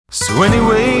So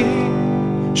anyway,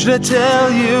 should I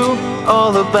tell you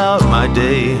all about my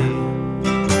day?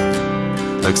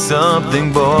 Like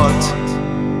something bought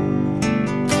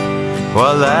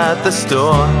while at the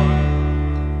store.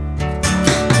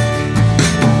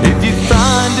 If you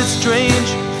find it strange,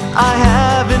 I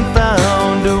haven't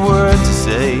found a word to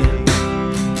say.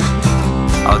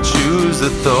 I'll choose a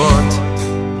thought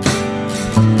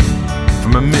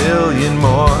from a million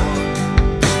more.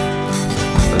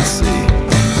 Let's see.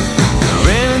 I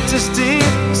ran into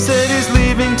Steve, said he's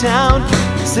leaving town,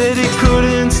 said he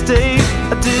couldn't stay.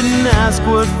 I didn't ask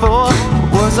what for,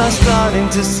 what was I starting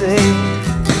to say?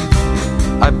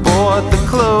 I bought the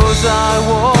clothes I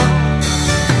wore.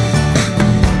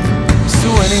 So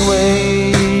anyway,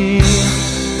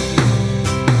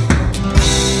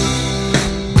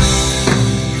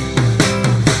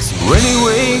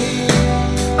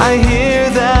 I hear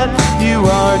that you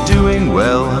are doing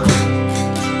well.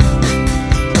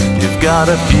 You've got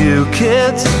a few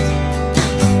kids,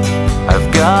 I've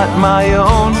got my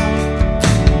own.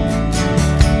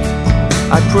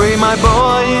 I pray my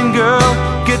boy and girl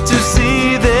get to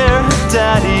see their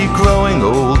daddy growing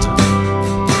old,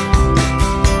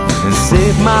 and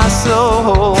save my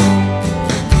soul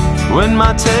when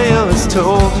my tale is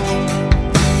told.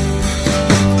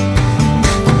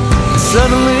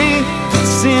 Suddenly, it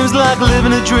seems like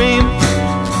living a dream.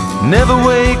 Never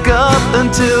wake up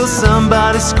until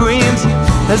somebody screams,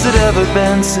 has it ever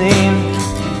been seen?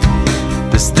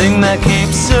 This thing that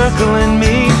keeps circling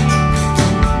me.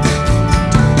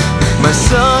 My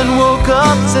son woke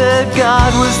up, said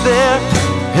God was there,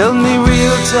 held me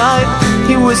real tight,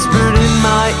 he whispered in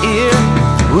my ear,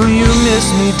 will you miss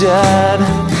me, Dad,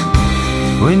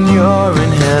 when you're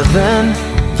in heaven?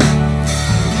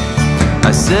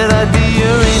 I said I'd be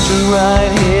your angel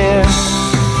right here.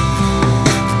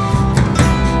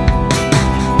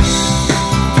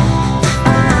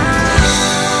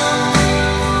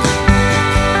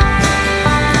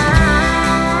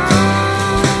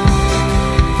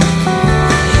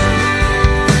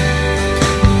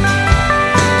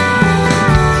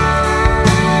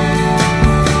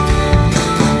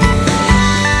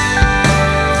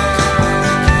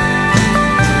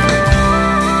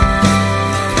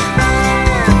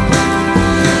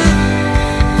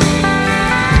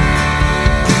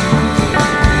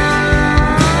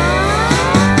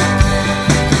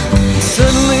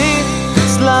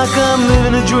 Like I'm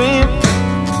living a dream.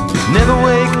 Never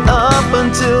wake up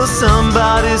until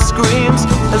somebody screams,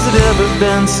 has it ever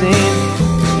been seen?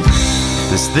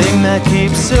 This thing that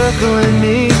keeps circling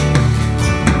me.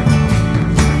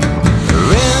 I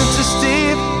ran into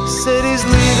Steve, said he's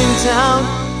leaving town,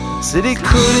 said he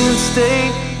couldn't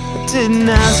stay. I didn't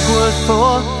ask what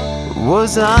for, what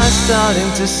was I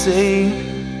starting to say?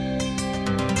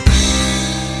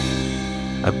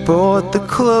 I bought the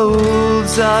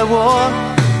clothes I wore.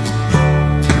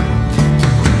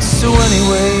 So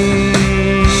anyway,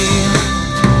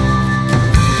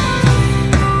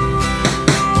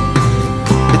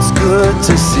 it's good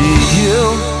to see you.